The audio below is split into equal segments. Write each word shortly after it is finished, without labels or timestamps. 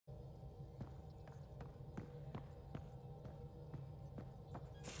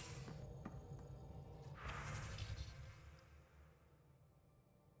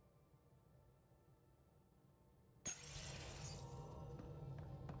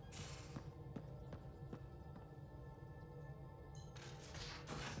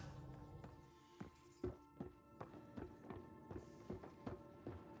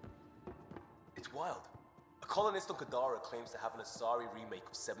It's wild. A colonist on Kadara claims to have an Asari remake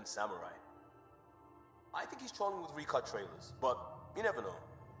of Seven Samurai. I think he's trolling with recut trailers, but you never know.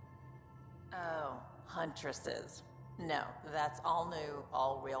 Oh, Huntresses. No, that's all new,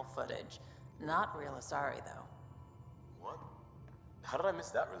 all real footage. Not real Asari, though. What? How did I miss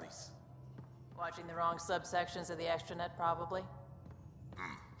that release? Watching the wrong subsections of the extranet, probably?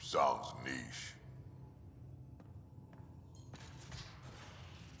 Sounds niche.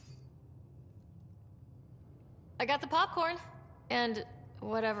 I got the popcorn. And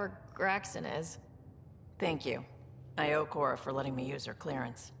whatever Graxon is. Thank you. I owe Cora for letting me use her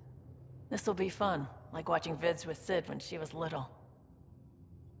clearance. This'll be fun, like watching vids with Sid when she was little.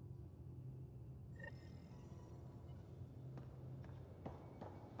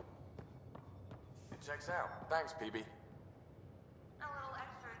 It checks out. Thanks, PB. A little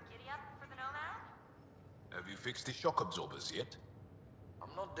extra giddy-up for the Nomad? Have you fixed the shock absorbers yet?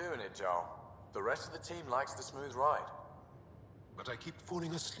 I'm not doing it, Joel. The rest of the team likes the smooth ride. But I keep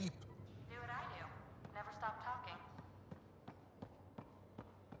falling asleep. Do what I do. Never stop talking.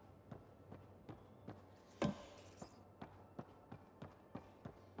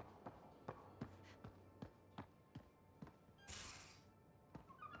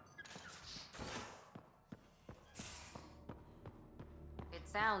 It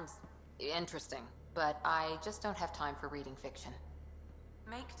sounds interesting, but I just don't have time for reading fiction.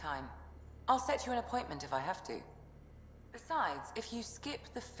 Make time. I'll set you an appointment if I have to. Besides, if you skip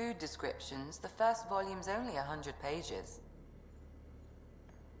the food descriptions, the first volume's only 100 pages.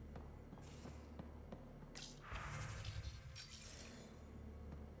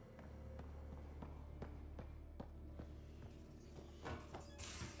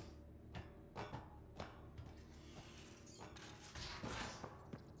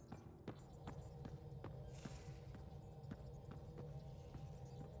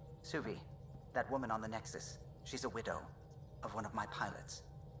 Suvi, that woman on the Nexus, she's a widow of one of my pilots.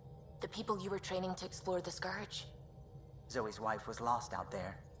 The people you were training to explore the Scourge? Zoe's wife was lost out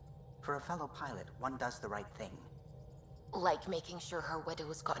there. For a fellow pilot, one does the right thing. Like making sure her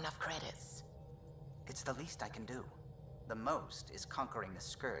widow's got enough credits. It's the least I can do. The most is conquering the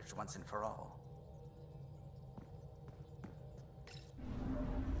Scourge once and for all.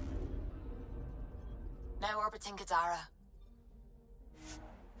 Now orbiting Gadara.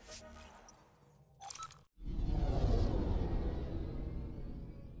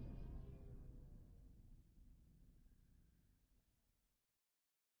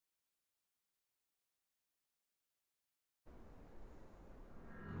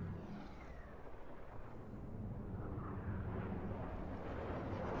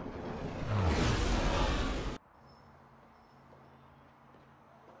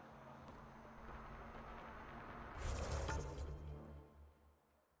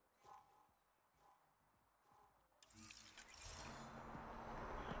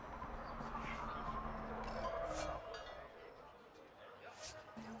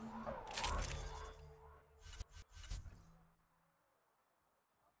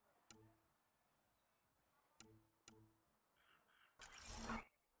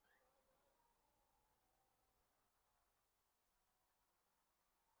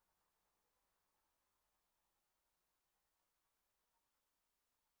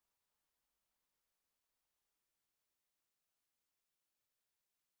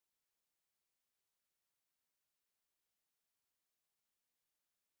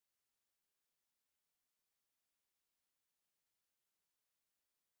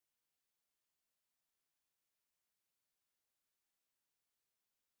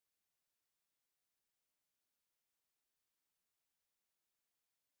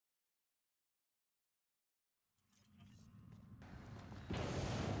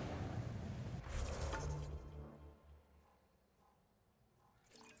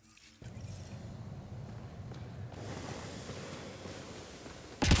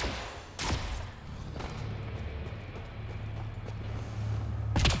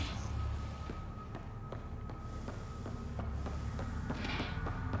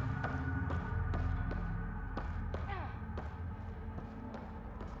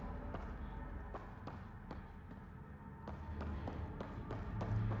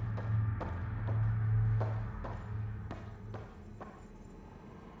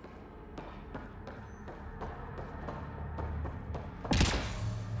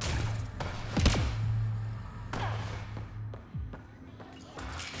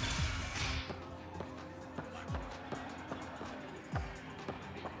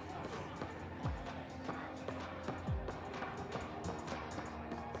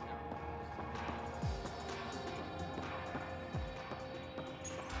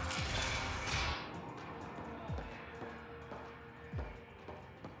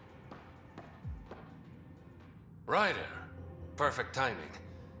 Ryder. Perfect timing.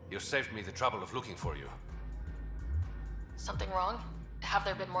 You saved me the trouble of looking for you. Something wrong? Have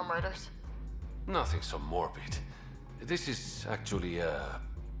there been more murders? Nothing so morbid. This is actually a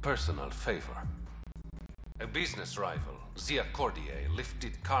personal favor. A business rival, Zia Cordier,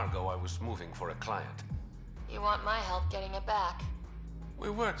 lifted cargo I was moving for a client. You want my help getting it back? We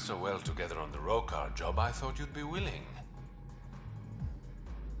worked so well together on the Rokar job, I thought you'd be willing.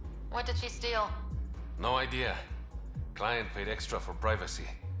 What did she steal? No idea. Client paid extra for privacy.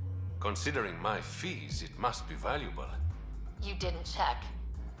 Considering my fees, it must be valuable. You didn't check.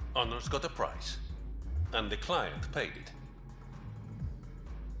 Honor's got a price. And the client paid it.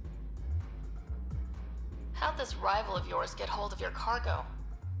 How'd this rival of yours get hold of your cargo?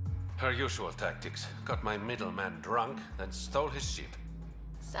 Her usual tactics. Got my middleman drunk, then stole his ship.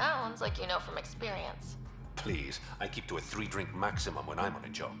 Sounds like you know from experience. Please, I keep to a 3-drink maximum when I'm on a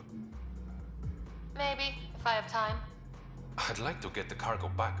job. Maybe, if I have time. I'd like to get the cargo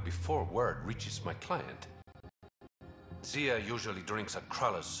back before word reaches my client. Zia usually drinks at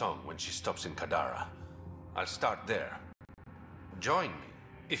Krala's song when she stops in Kadara. I'll start there. Join me,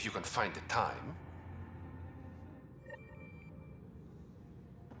 if you can find the time.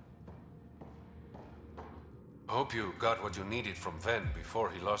 Hope you got what you needed from Ven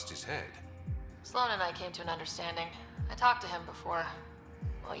before he lost his head. Sloan and I came to an understanding. I talked to him before.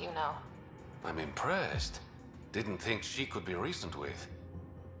 Well, you know. I'm impressed. Didn't think she could be reasoned with.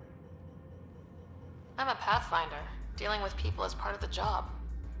 I'm a Pathfinder. Dealing with people is part of the job.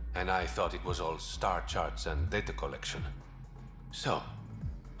 And I thought it was all star charts and data collection. So,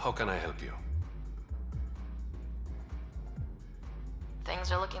 how can I help you?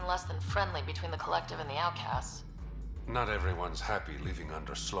 Things are looking less than friendly between the Collective and the Outcasts. Not everyone's happy living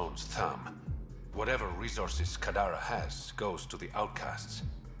under Sloane's thumb. Whatever resources Kadara has goes to the Outcasts.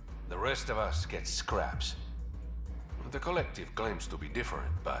 The rest of us get scraps. The Collective claims to be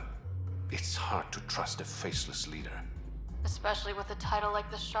different, but it's hard to trust a faceless leader. Especially with a title like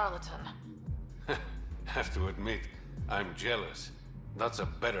the Charlatan. Have to admit, I'm jealous. That's a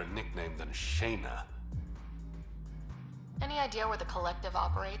better nickname than Shayna. Any idea where the Collective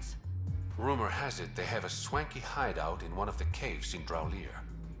operates? Rumor has it they have a swanky hideout in one of the caves in Draulir.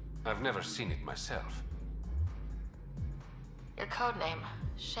 I've never seen it myself. Your codename,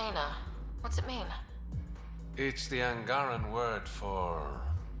 Shayna. What's it mean? It's the Angaran word for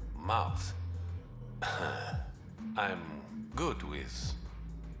mouth. I'm good with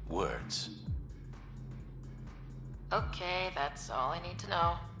words. Okay, that's all I need to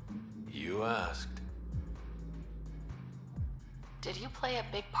know. You asked. Did you play a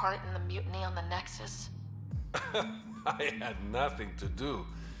big part in the mutiny on the Nexus? I had nothing to do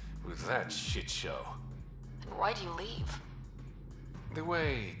with that shit show. Then why'd you leave? The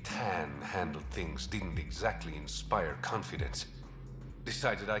way Tan handled things didn't exactly inspire confidence.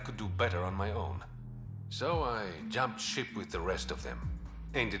 Decided I could do better on my own. So I jumped ship with the rest of them.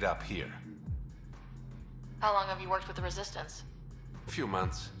 Ended up here. How long have you worked with the Resistance? Few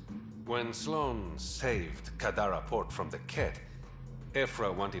months. When Sloan saved Kadara Port from the Ket,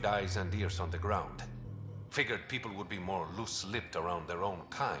 Ephra wanted eyes and ears on the ground. Figured people would be more loose-lipped around their own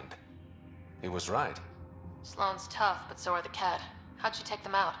kind. He was right. Sloan's tough, but so are the Ket. How'd you take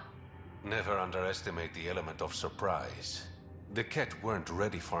them out? Never underestimate the element of surprise. The Ket weren't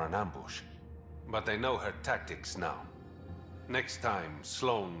ready for an ambush. But they know her tactics now. Next time,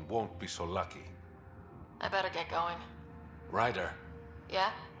 Sloan won't be so lucky. I better get going. Ryder.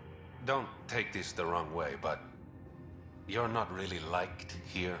 Yeah? Don't take this the wrong way, but you're not really liked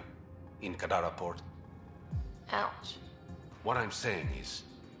here in Kadara Port. Ouch. What I'm saying is,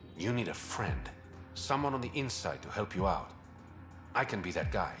 you need a friend. Someone on the inside to help you out. I can be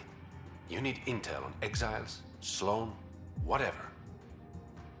that guy. You need intel on exiles, Sloan, whatever.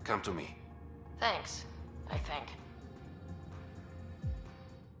 Come to me. Thanks, I think.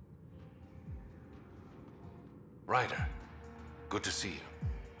 Ryder, good to see you.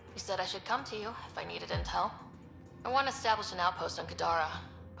 You said I should come to you if I needed intel. I want to establish an outpost on Kadara,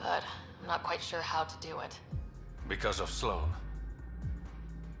 but I'm not quite sure how to do it. Because of Sloan.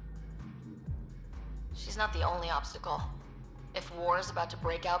 She's not the only obstacle. If war is about to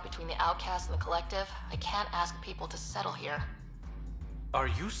break out between the Outcasts and the Collective, I can't ask people to settle here. Are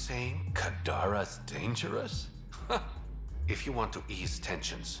you saying Kadara's dangerous? If you want to ease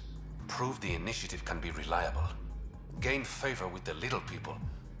tensions, prove the initiative can be reliable. Gain favor with the little people,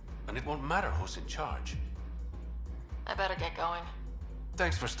 and it won't matter who's in charge. I better get going.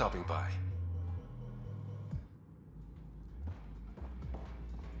 Thanks for stopping by.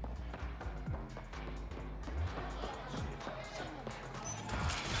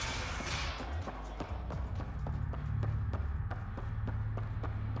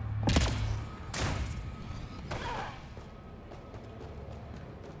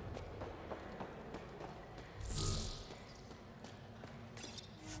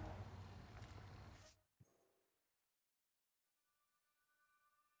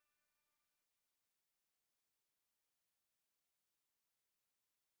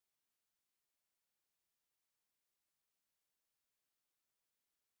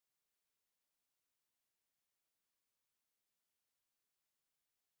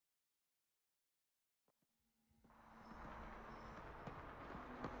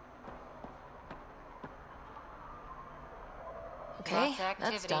 Okay, Lots of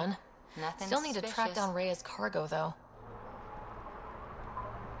activity. that's done. Nothing Still need to track suspicious. down Rhea's cargo, though.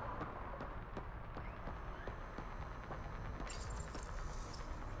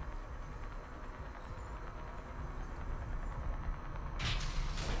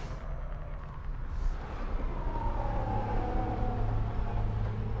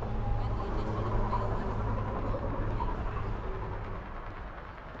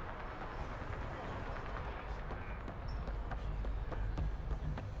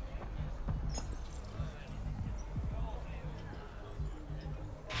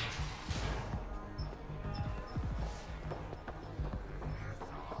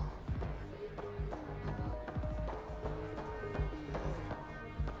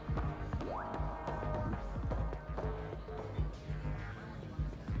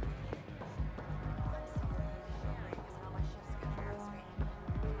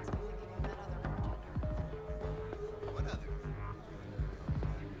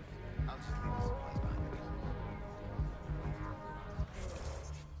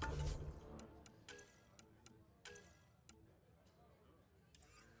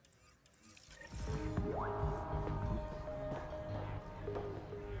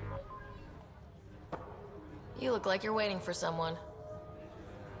 You look like you're waiting for someone.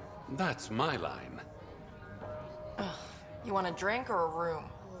 That's my line. You want a drink or a room?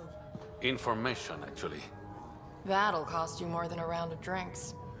 Information, actually. That'll cost you more than a round of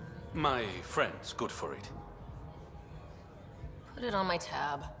drinks. My friend's good for it. Put it on my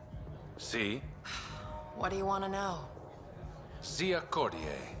tab. See? What do you want to know? Zia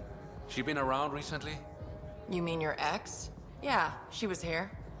Cordier. She been around recently? You mean your ex? Yeah, she was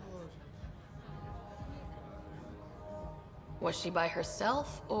here. Was she by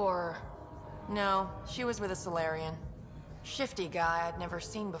herself, or...? No, she was with a Solarian. Shifty guy I'd never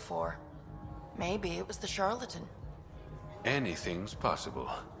seen before. Maybe it was the charlatan. Anything's possible.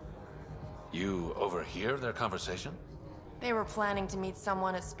 You overhear their conversation? They were planning to meet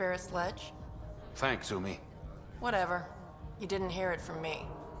someone at Spirit's Ledge. Thanks, Umi. Whatever. You didn't hear it from me.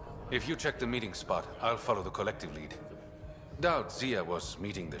 If you check the meeting spot, I'll follow the collective lead. Doubt Zia was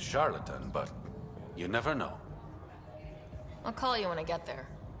meeting the charlatan, but you never know. I'll call you when I get there.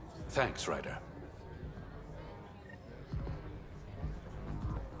 Thanks, Ryder.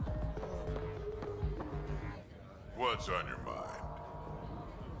 What's on your mind?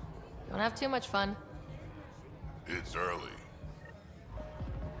 Don't have too much fun. It's early.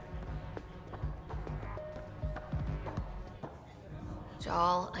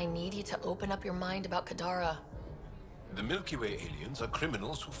 Jal, I need you to open up your mind about Kadara. The Milky Way aliens are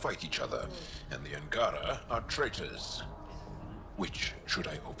criminals who fight each other, and the Angara are traitors. Which should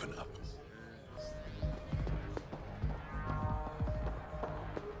I open up?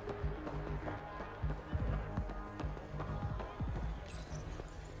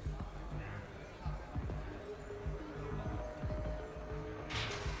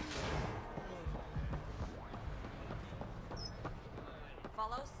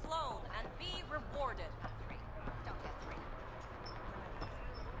 Follow Sloan and be rewarded.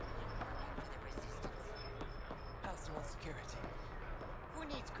 Personal security. Who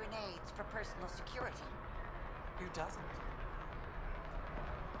needs grenades for personal security? Who doesn't?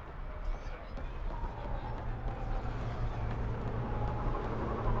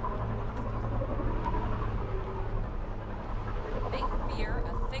 Make fear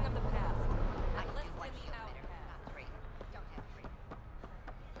a thing of the past. And listen to me outcast. Don't have three.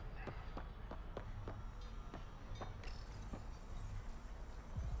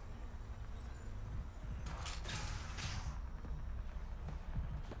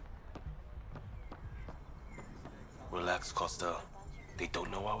 Relax, Costa. They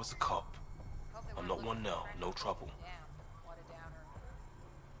don't know I was a cop. I'm not one now, no trouble. What a downer.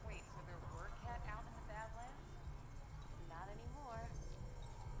 Wait, so there were cat out in the Badlands? Not anymore.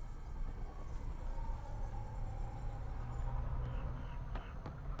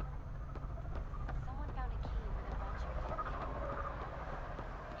 Someone found a key with a bunch of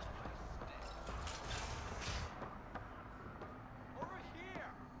Over here!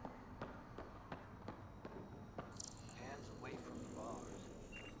 Hands away from the bars.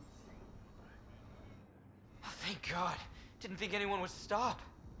 Oh, thank God. Didn't think anyone would stop.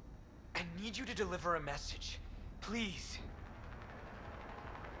 I need you to deliver a message. Please.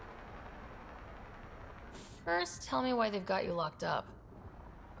 First, tell me why they've got you locked up.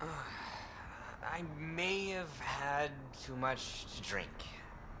 I may have had too much to drink.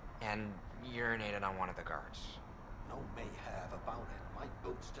 And urinated on one of the guards. No may have about it. My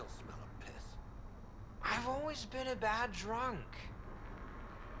boots still smell of piss. I've always been a bad drunk.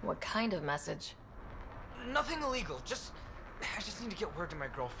 What kind of message? Nothing illegal, just I just need to get word to my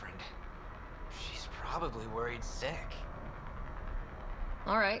girlfriend. She's probably worried sick.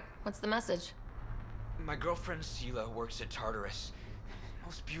 Alright, what's the message? My girlfriend Sela works at Tartarus.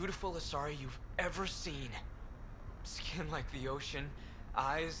 Most beautiful Asari you've ever seen. Skin like the ocean,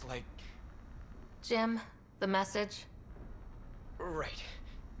 eyes like... Jim, the message? Right.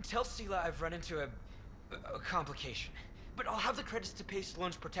 Tell Sela I've run into a complication. But I'll have the credits to pay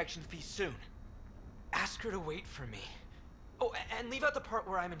Sloane's protection fee soon. Ask her to wait for me. Oh, and leave out the part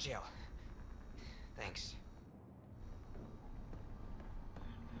where I'm in jail. Thanks.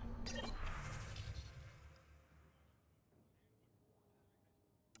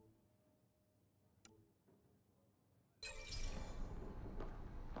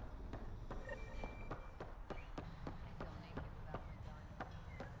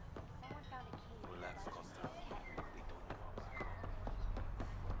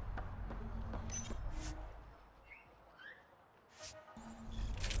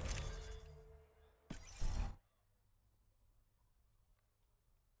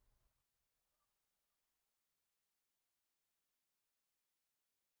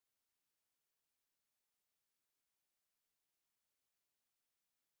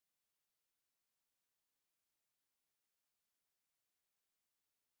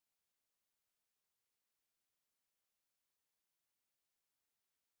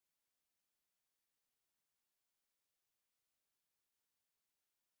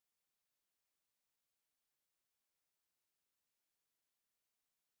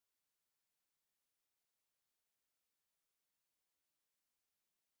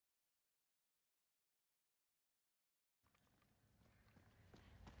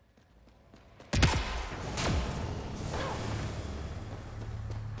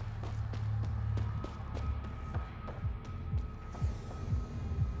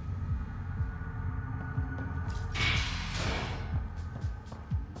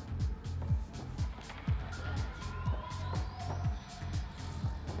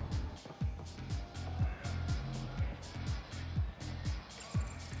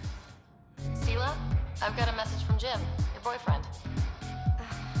 I've got a message from Jim, your boyfriend.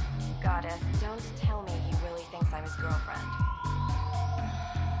 Goddess, don't tell me he really thinks I'm his girlfriend.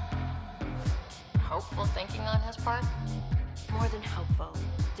 Hopeful thinking on his part? More than hopeful,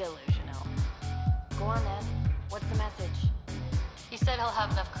 delusional. Go on then. What's the message? He said he'll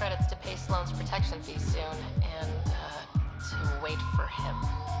have enough credits to pay Sloane's protection fee soon, and, to wait for him.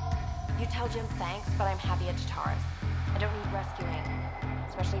 You tell Jim thanks, but I'm happy at Tartarus. I don't need rescuing,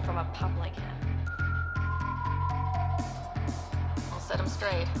 especially from a pup like him. I'll set him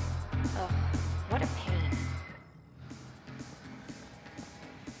straight. Ugh, what a pain.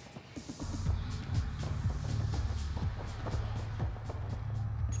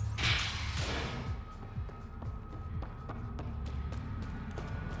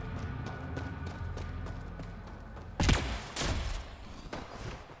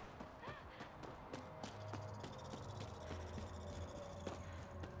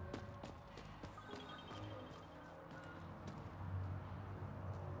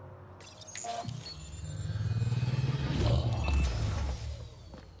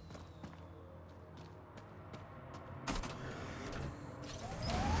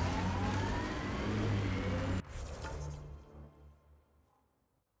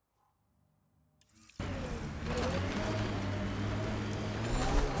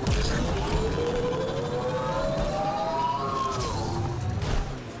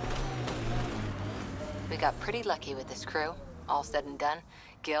 Got pretty lucky with this crew. All said and done.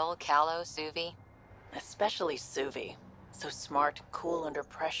 Gil, Callow, Suvi. Especially Suvi. So smart, cool under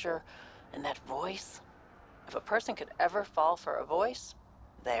pressure, and that voice. If a person could ever fall for a voice,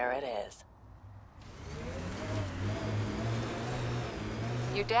 there it is.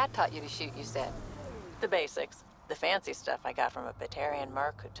 Your dad taught you to shoot, you said? The basics. The fancy stuff I got from a Batarian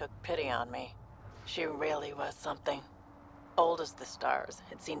merc who took pity on me. She really was something. Old as the stars,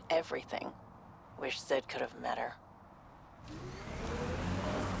 had seen everything. Wish Sid could have met her.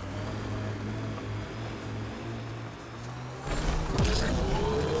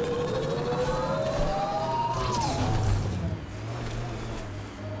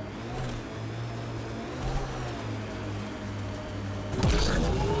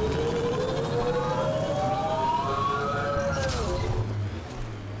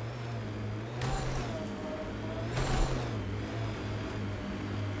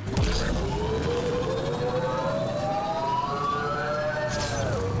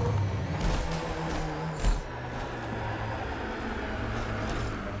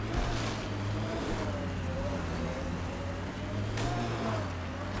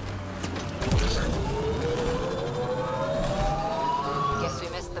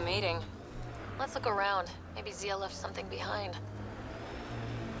 Let's look around. Maybe Zia left something behind.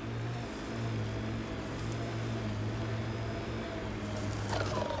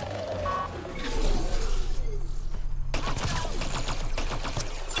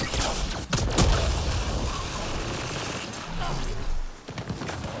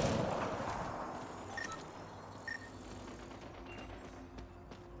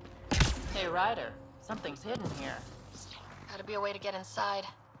 Hey, Ryder. Something's hidden here. Gotta be a way to get inside.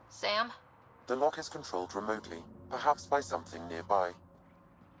 Sam? The lock is controlled remotely, perhaps by something nearby.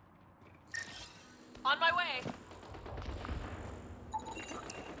 On my way!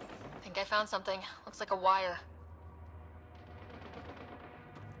 Think I found something. Looks like a wire.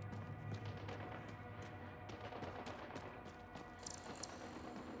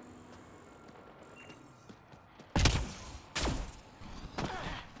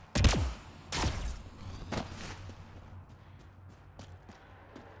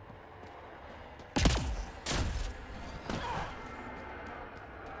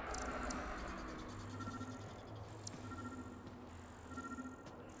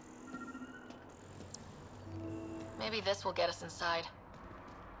 Maybe this will get us inside.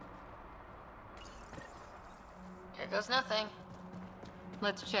 Here goes nothing.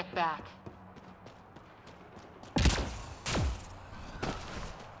 Let's check back.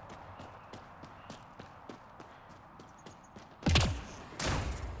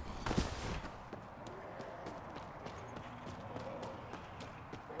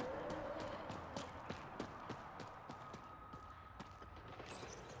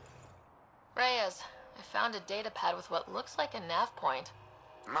 Reyes, I found a data pad with what looks like a nav point.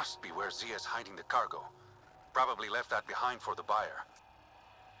 Must be where Zia's hiding the cargo. Probably left that behind for the buyer.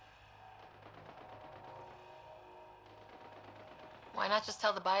 Why not just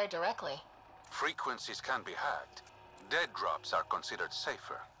tell the buyer directly? Frequencies can be hacked. Dead drops are considered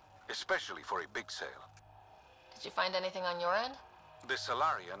safer, especially for a big sale. Did you find anything on your end? The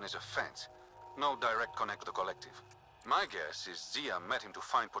Solarian is a fence. No direct connect to the collective. My guess is Zia met him to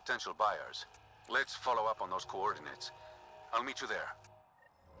find potential buyers. Let's follow up on those coordinates. I'll meet you there.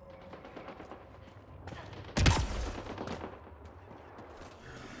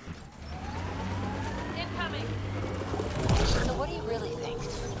 Incoming! So what do you really think?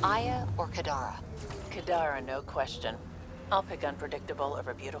 Aya or Kadara? Kadara, no question. I'll pick unpredictable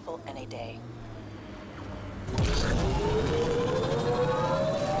over beautiful any day.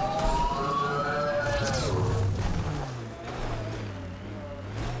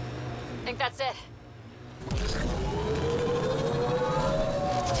 I think that's it.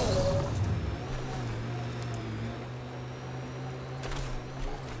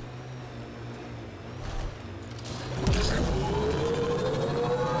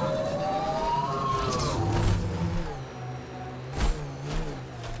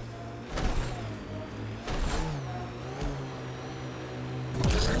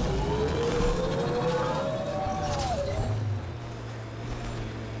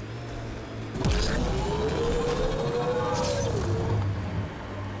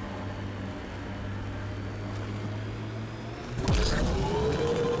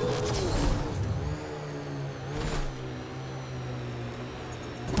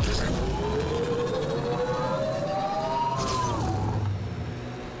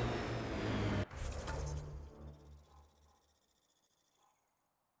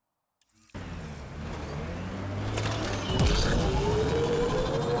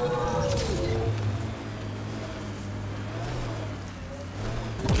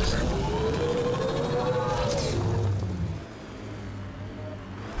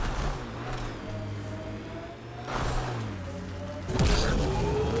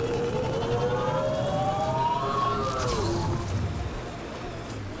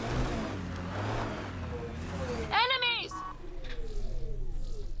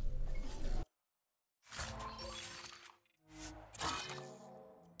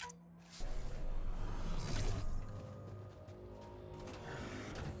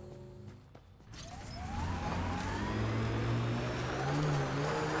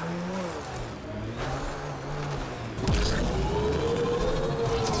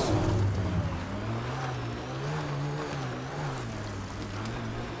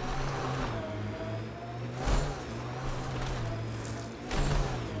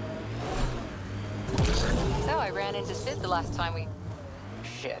 Ran into Sid the last time we...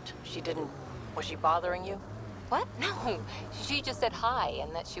 Shit. She didn't... Was she bothering you? What? No. She just said hi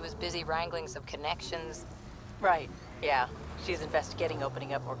and that she was busy wrangling some connections. Right. Yeah. She's investigating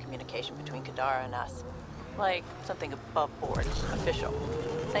opening up more communication between Kadara and us. Like, something above board. Official.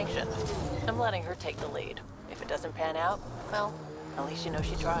 Sanctioned. I'm letting her take the lead. If it doesn't pan out, well, At least you know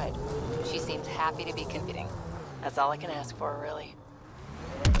she tried. She seems happy to be competing. That's all I can ask for, really.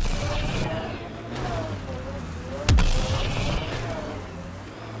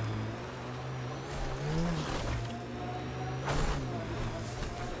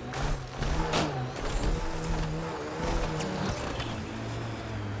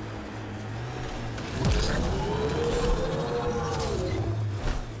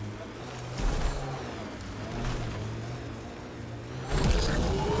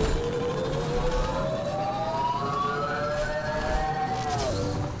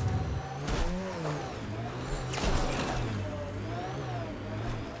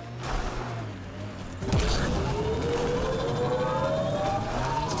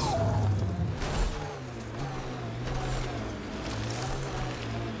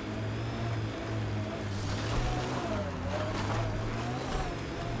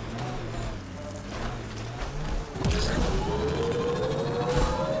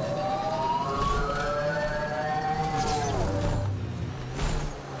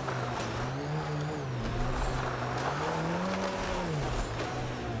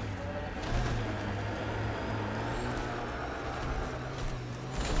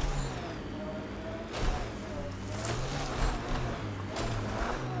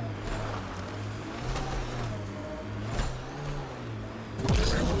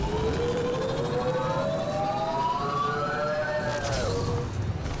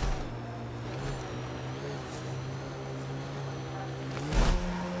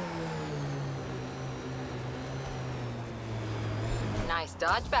 Nice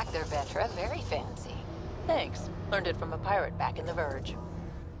dodge back there, Vetra. Very fancy. Thanks. Learned it from a pirate back in the Verge.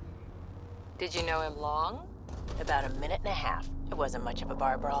 Did you know him long? About a minute and a half. It wasn't much of a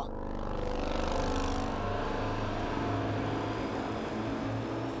bar brawl.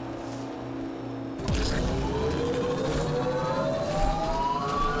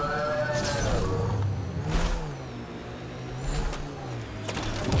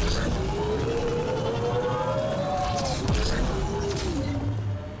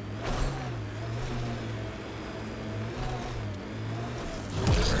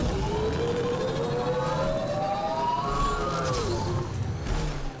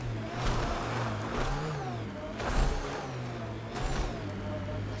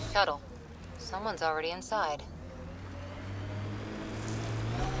 Shuttle. Someone's already inside.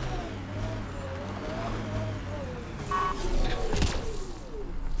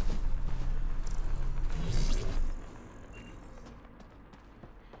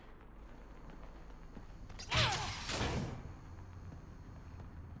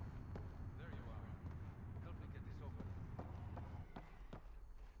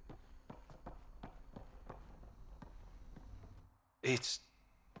 It's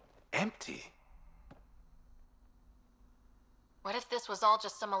empty. What if this was all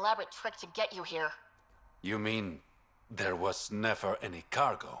just some elaborate trick to get you here? You mean there was never any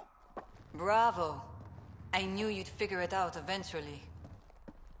cargo? Bravo. I knew you'd figure it out eventually.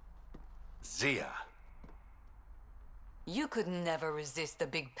 Zia. You could never resist the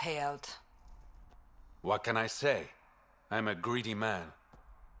big payout. What can I say? I'm a greedy man.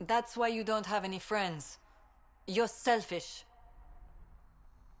 That's why you don't have any friends. You're selfish.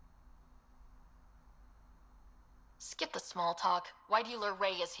 Skip the small talk. Why do you lure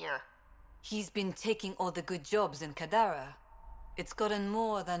Reyes here? He's been taking all the good jobs in Kadara. It's gotten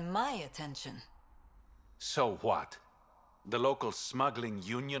more than my attention. So what? The local smuggling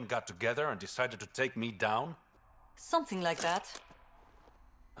union got together and decided to take me down? Something like that.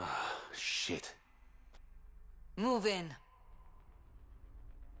 Ah, shit. Move in.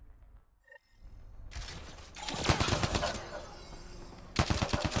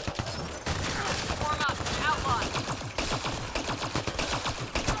 Form up, outlaws!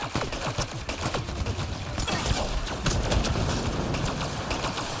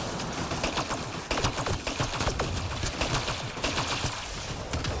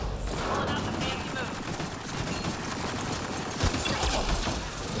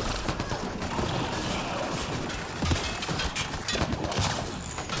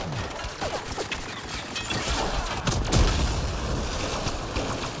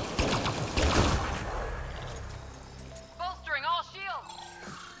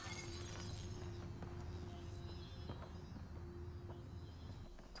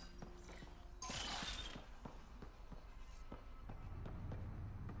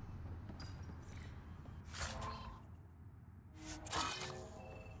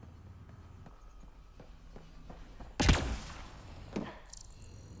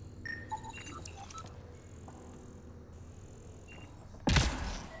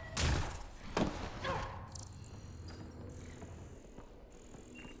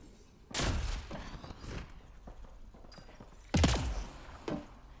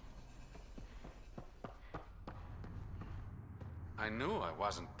 knew I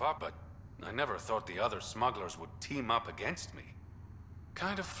wasn't Pop, but I never thought the other smugglers would team up against me.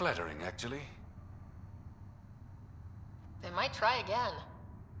 Kind of flattering, actually. They might try again.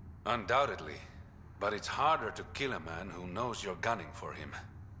 Undoubtedly. But it's harder to kill a man who knows you're gunning for him.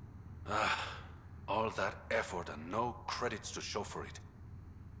 Ah, all that effort and no credits to show for it.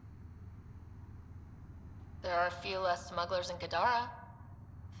 There are a few less smugglers in Kadara.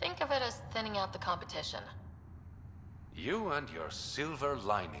 Think of it as thinning out the competition. You and your silver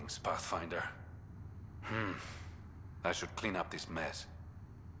linings, Pathfinder. I should clean up this mess.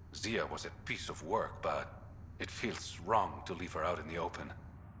 Zia was a piece of work, but it feels wrong to leave her out in the open.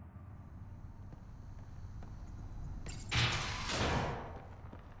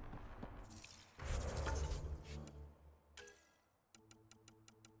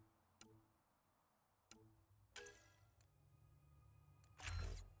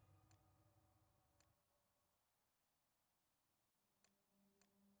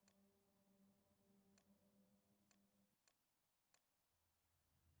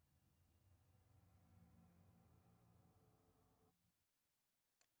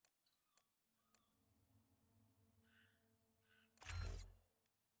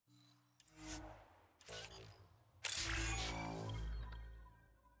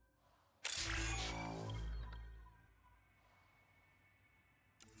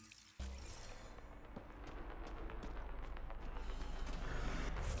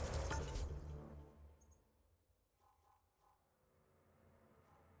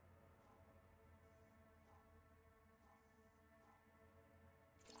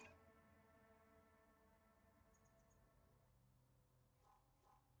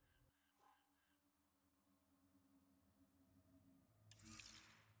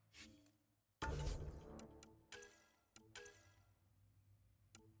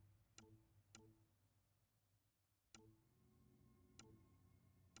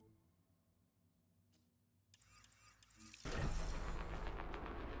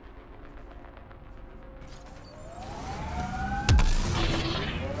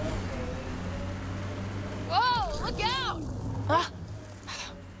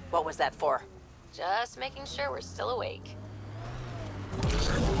 What was that for? Just making sure we're still awake.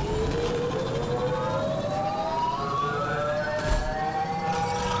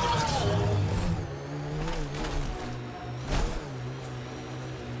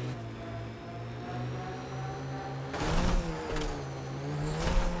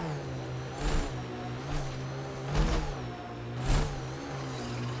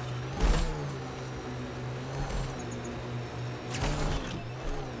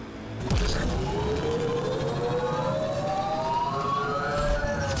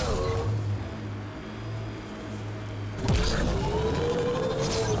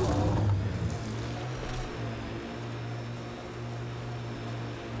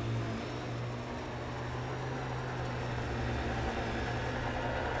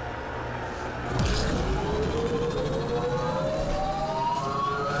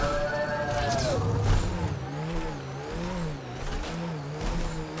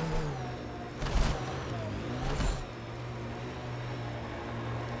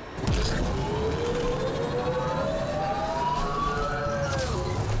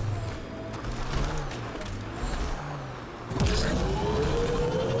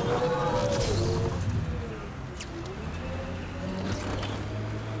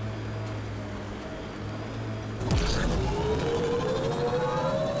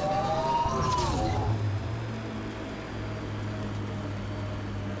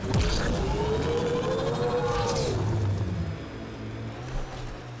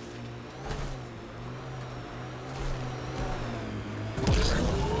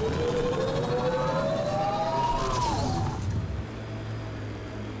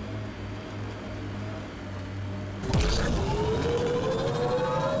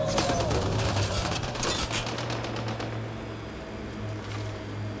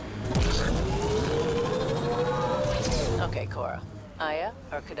 Okay, Cora. Aya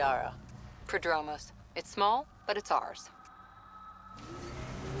or Kadara? Prodromos. It's small, but it's ours.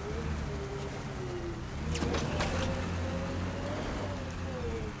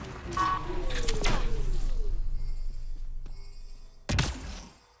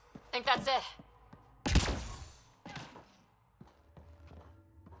 Think that's it.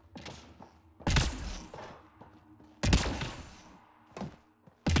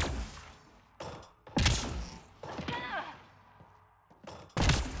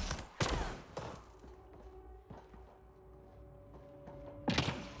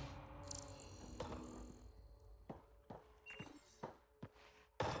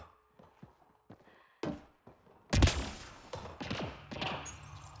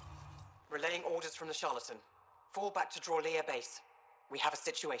 Relaying orders from the Charlatan. Fall back to Drawlear base. We have a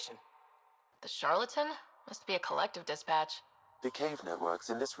situation. The Charlatan? Must be a collective dispatch. The cave networks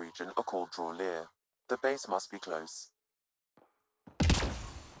in this region are called Drawlear. The base must be close.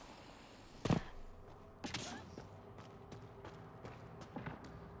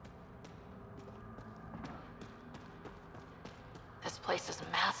 This place is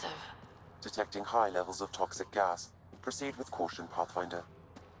massive. Detecting high levels of toxic gas. Proceed with caution, Pathfinder.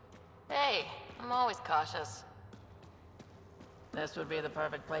 Hey, I'm always cautious. This would be the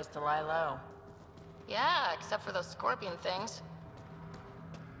perfect place to lie low. Yeah, except for those scorpion things.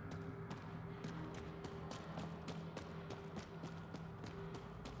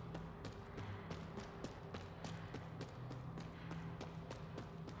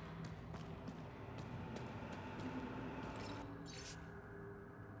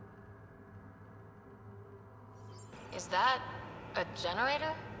 Is that a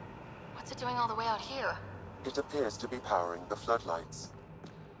generator? What's it doing all the way out here? It appears to be powering the floodlights.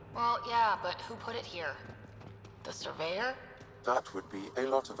 Well, yeah, but who put it here? The surveyor? That would be a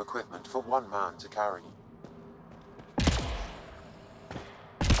lot of equipment for one man to carry.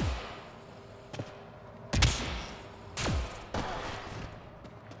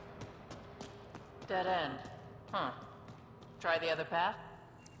 Dead end. Huh. Try the other path?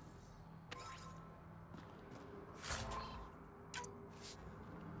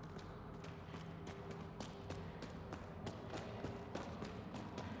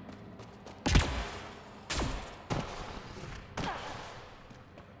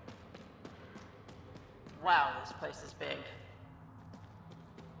 Wow, this place is big.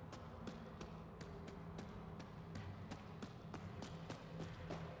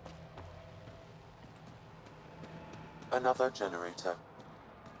 Another generator.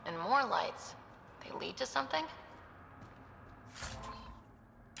 And more lights. They lead to something?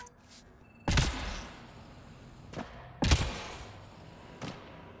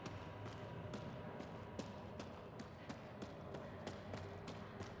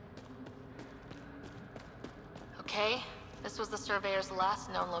 Okay, this was the surveyor's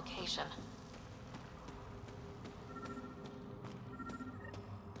last known location.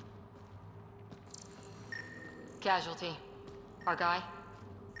 Casualty. Our guy?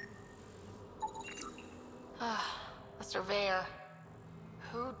 The surveyor.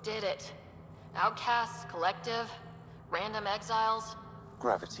 Who did it? Outcasts, collective, random exiles?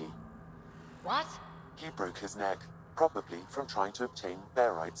 Gravity. What? He broke his neck, probably from trying to obtain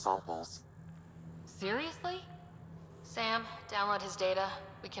barite samples. Seriously? Sam, download his data.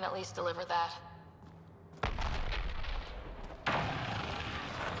 We can at least deliver that.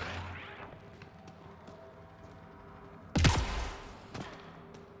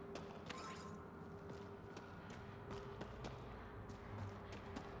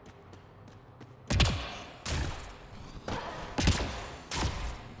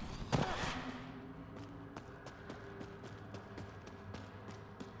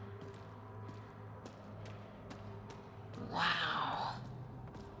 Wow.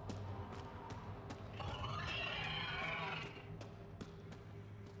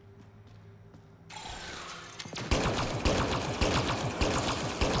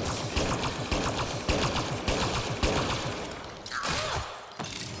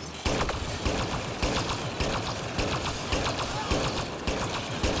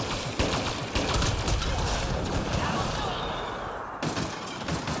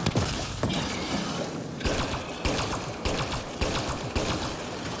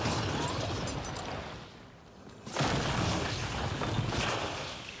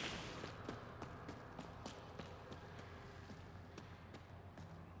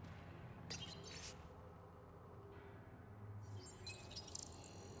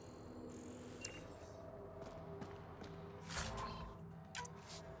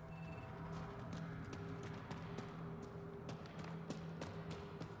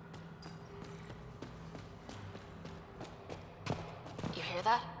 You hear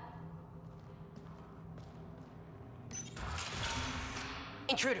that?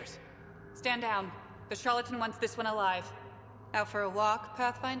 Intruders! Stand down. The Charlatan wants this one alive. Out for a walk,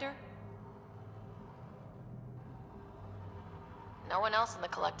 Pathfinder? No one else in the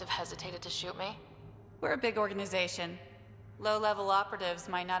collective hesitated to shoot me? We're a big organization. Low-level operatives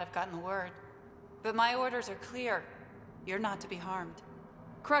might not have gotten the word. But my orders are clear. You're not to be harmed.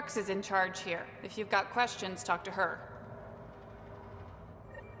 Crux is in charge here. If you've got questions, talk to her.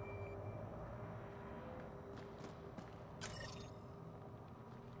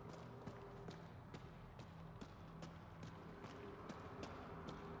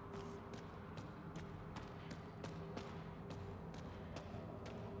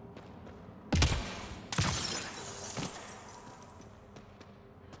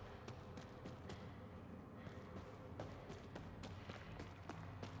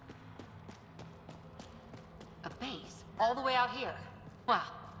 All the way out here. Wow.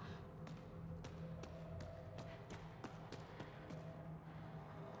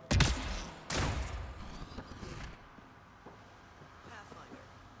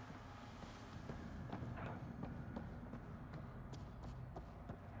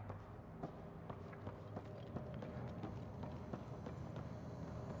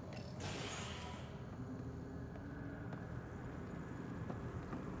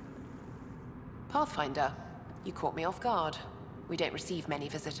 Pathfinder, you caught me off guard. We don't receive many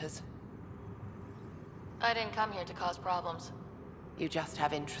visitors. I didn't come here to cause problems. You just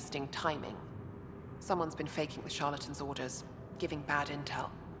have interesting timing. Someone's been faking the charlatan's orders, giving bad intel.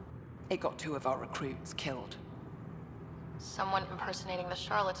 It got 2 of our recruits killed. Someone impersonating the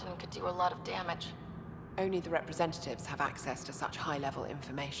charlatan could do a lot of damage. Only the representatives have access to such high-level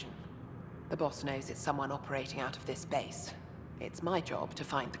information. The boss knows it's someone operating out of this base. It's my job to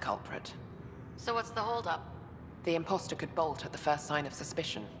find the culprit. So what's the holdup? The imposter could bolt at the first sign of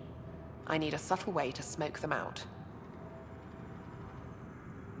suspicion. I need a subtle way to smoke them out.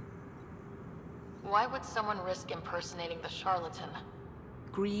 Why would someone risk impersonating the charlatan?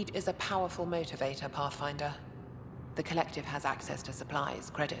 Greed is a powerful motivator, Pathfinder. The Collective has access to supplies,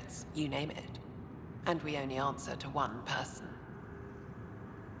 credits, you name it. And we only answer to one person.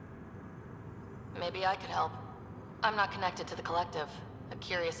 Maybe I could help. I'm not connected to the Collective. A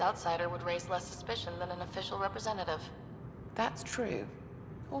curious outsider would raise less suspicion than an official representative. That's true.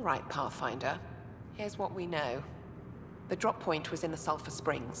 All right, Pathfinder. Here's what we know. The drop point was in the sulfur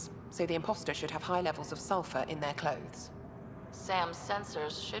springs, so the imposter should have high levels of sulfur in their clothes. Sam's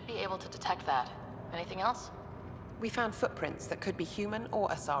sensors should be able to detect that. Anything else? We found footprints that could be human or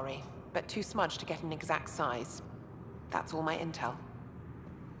Asari, but too smudged to get an exact size. That's all my intel.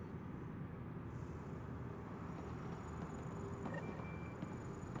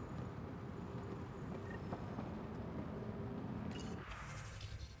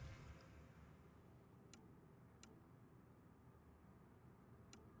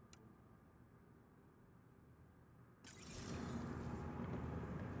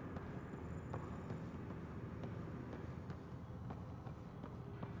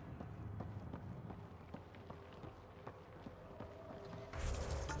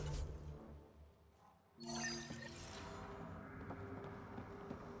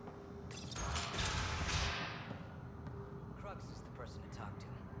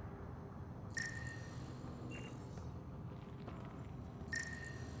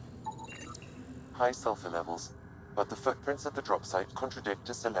 High sulfur levels, but the footprints at the drop site contradict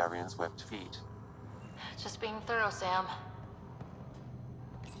a Solarian's webbed feet. Just being thorough, Sam.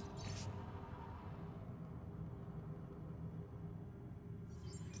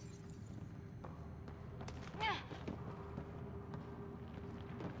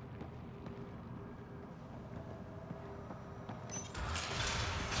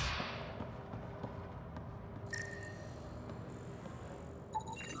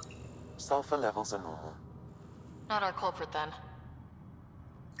 Sulfur levels are normal. Not our culprit, then.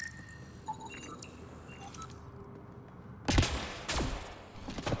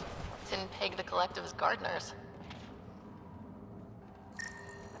 Didn't peg the Collective as gardeners.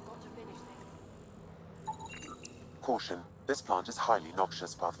 Caution, this plant is highly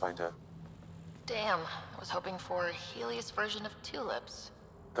noxious, Pathfinder. Damn, I was hoping for a Helios version of tulips.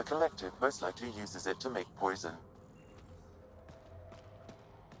 The Collective most likely uses it to make poison.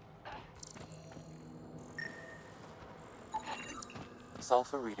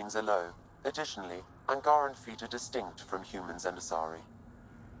 Sulfur readings are low. Additionally, Angaran feet are distinct from humans and Asari.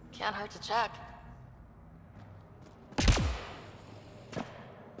 Can't hurt to check.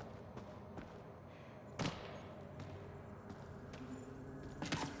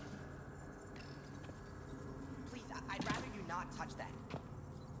 Please, I'd rather you not touch that.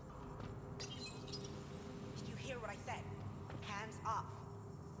 Did you hear what I said? Hands off.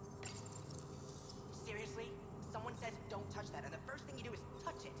 Seriously? Someone says don't touch that, and the first thing you do is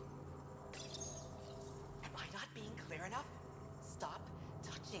touch it. Am I not being clear enough? Stop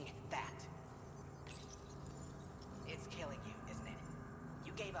touching that. It's killing you, isn't it?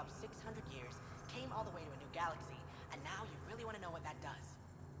 You gave up 600 years, came all the way to a new galaxy, and now you really want to know what that does.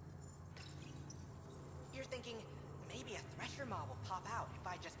 You're thinking, maybe a Thresher mob will pop out if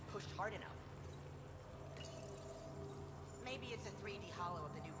I just pushed hard enough. Maybe it's a 3D holo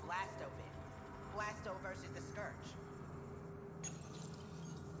of the new Blasto vid. Blasto versus the Scourge.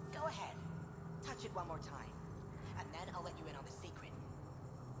 Go ahead. Touch it one more time. And then I'll let you in on the secret.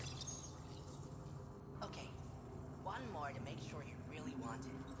 Okay. One more to make sure you really want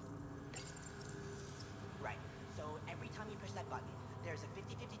it. Right. So every time you push that button, there's a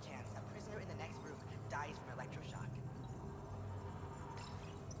 50-50 chance a prisoner in the next room dies from electroshock.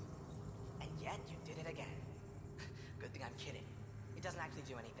 It doesn't actually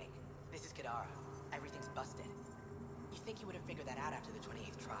do anything. This is Kadara. Everything's busted. You think you would have figured that out after the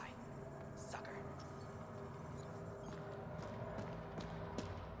 28th try? Sucker.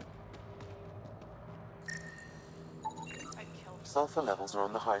 Sulfur levels are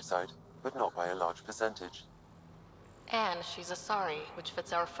on the high side, but not by a large percentage. And she's a Asari, which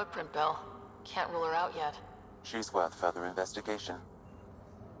fits our footprint bill. Can't rule her out yet. She's worth further investigation.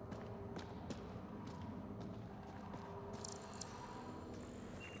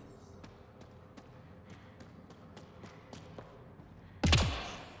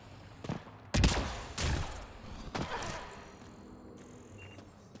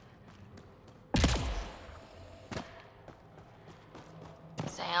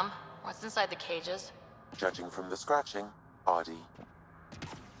 Sam, what's inside the cages? Judging from the scratching, RD.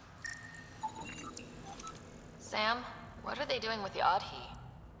 Sam, what are they doing with the Adhi?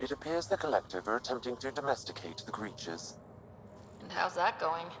 It appears the Collective are attempting to domesticate the creatures. And how's that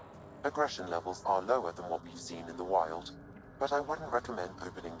going? Aggression levels are lower than what we've seen in the wild, but I wouldn't recommend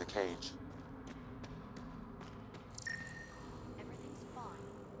opening the cage.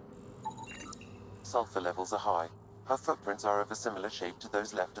 Sulfur levels are high. Her footprints are of a similar shape to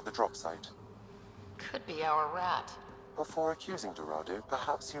those left at the drop site. Could be our rat. Before accusing Dorado,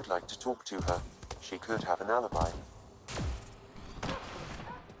 perhaps you'd like to talk to her. She could have an alibi.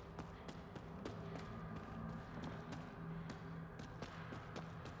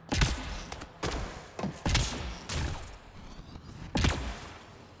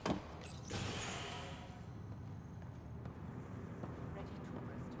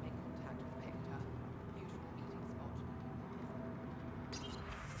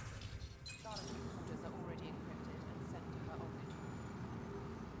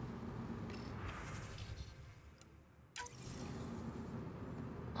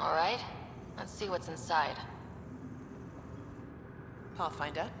 All right, let's see what's inside.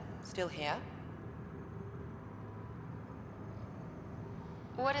 Pathfinder, still here?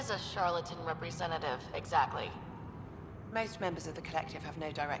 What is a charlatan representative, exactly? Most members of the Collective have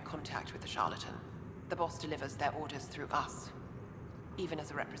no direct contact with the charlatan. The boss delivers their orders through us. Even as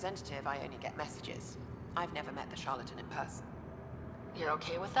a representative, I only get messages. I've never met the charlatan in person. You're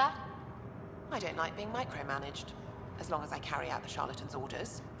okay with that? I don't like being micromanaged. As long as I carry out the charlatan's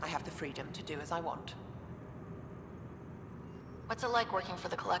orders, I have the freedom to do as I want. What's it like working for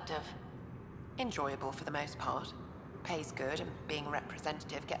the Collective? Enjoyable for the most part. Pays good, and being a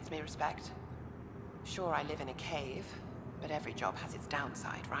representative gets me respect. Sure, I live in a cave, but every job has its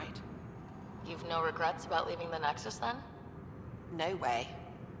downside, right? You've no regrets about leaving the Nexus, then? No way.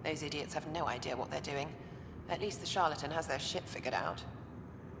 Those idiots have no idea what they're doing. At least the charlatan has their shit figured out.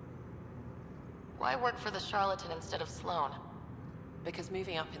 Why work for the charlatan instead of Sloane? Because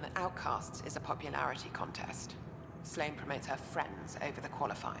moving up in the outcasts is a popularity contest. Sloane promotes her friends over the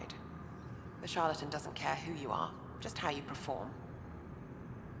qualified. The charlatan doesn't care who you are, just how you perform.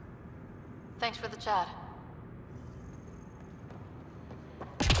 Thanks for the chat.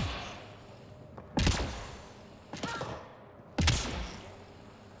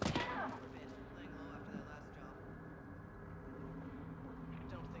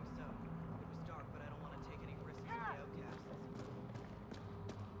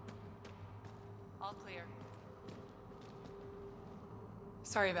 All clear.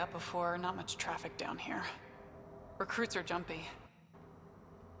 Sorry about before, not much traffic down here. Recruits are jumpy.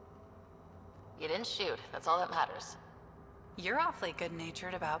 You didn't shoot, that's all that matters. You're awfully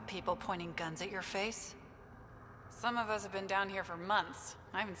good-natured about people pointing guns at your face. Some of us have been down here for months.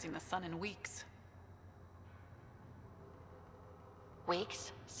 I haven't seen the sun in weeks.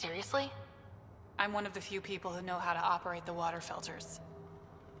 Weeks? Seriously? I'm one of the few people who know how to operate the water filters.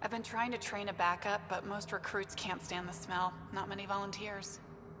 I've been trying to train a backup, but most recruits can't stand the smell. Not many volunteers.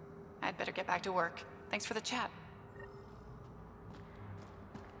 I'd better get back to work. Thanks for the chat.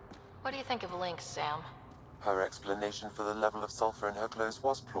 What do you think of Lynx, Sam? Her explanation for the level of sulfur in her clothes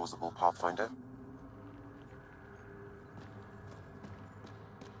was plausible, Pathfinder.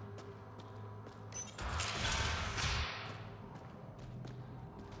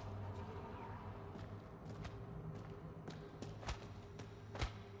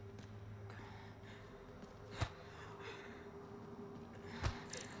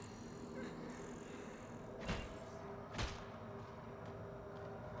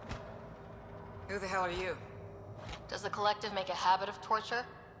 Who the hell are you? Does the Collective make a habit of torture?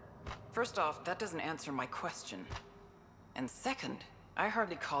 First off, that doesn't answer my question. And second, I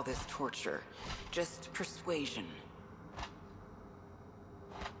hardly call this torture, just persuasion.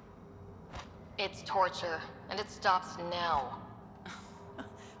 It's torture, and it stops now.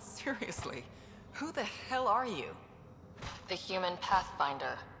 Seriously, who the hell are you? The human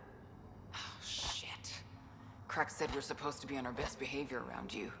Pathfinder. Shit. Crux said we're supposed to be on our best behavior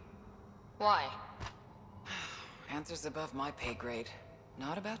around you. Why? Answers above my pay grade.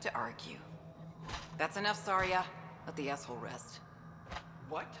 Not about to argue. That's enough, Saria. Let the asshole rest.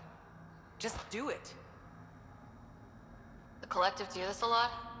 What? Just do it. The Collective do this a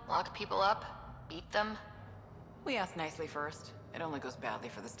lot? Lock people up? Beat them? We ask nicely first. It only goes badly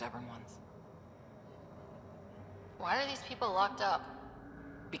for the stubborn ones. Why are these people locked up?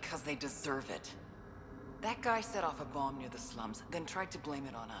 Because they deserve it. That guy set off a bomb near the slums, then tried to blame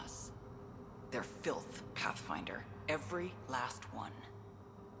it on us. They're filth, Pathfinder. Every last one.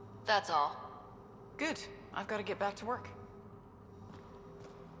 That's all. Good. I've got to get back to work.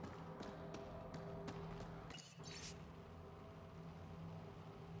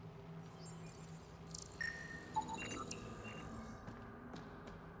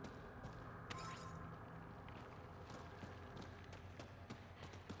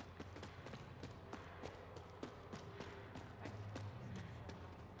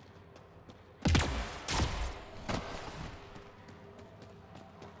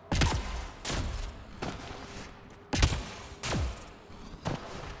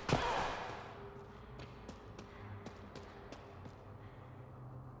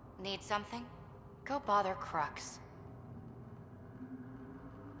 Need something? Go bother Crux.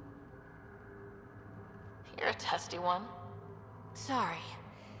 You're a testy one. Sorry.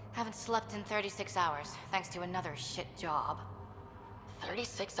 Haven't slept in 36 hours, thanks to another shit job.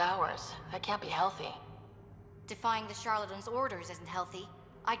 36 hours? That can't be healthy. Defying the charlatan's orders isn't healthy.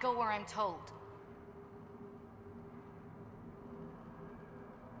 I go where I'm told.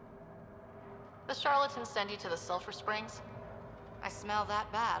 The charlatans send you to the Sulphur Springs? I smell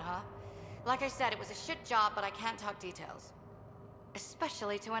that bad, huh? Like I said, it was a shit job, but I can't talk details.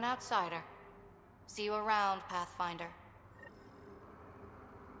 Especially to an outsider. See you around, Pathfinder.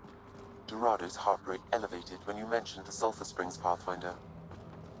 Dorado's heart rate elevated when you mentioned the Sulphur Springs, Pathfinder.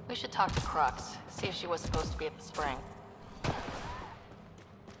 We should talk to Crux, see if she was supposed to be at the spring.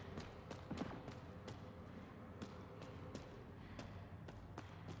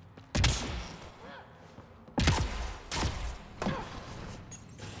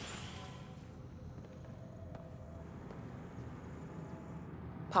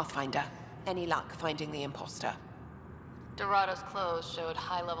 Pathfinder, any luck finding the imposter? Dorado's clothes showed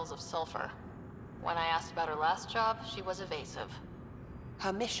high levels of sulfur. When I asked about her last job, she was evasive.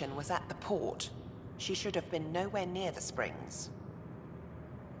 Her mission was at the port. She should have been nowhere near the springs.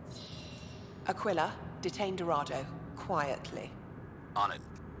 Aquila, detain Dorado, quietly. On it.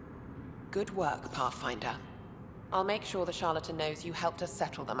 Good work, Pathfinder. I'll make sure the charlatan knows you helped us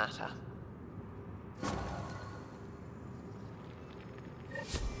settle the matter.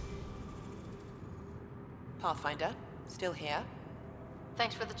 Pathfinder, still here?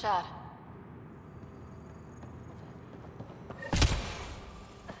 Thanks for the chat.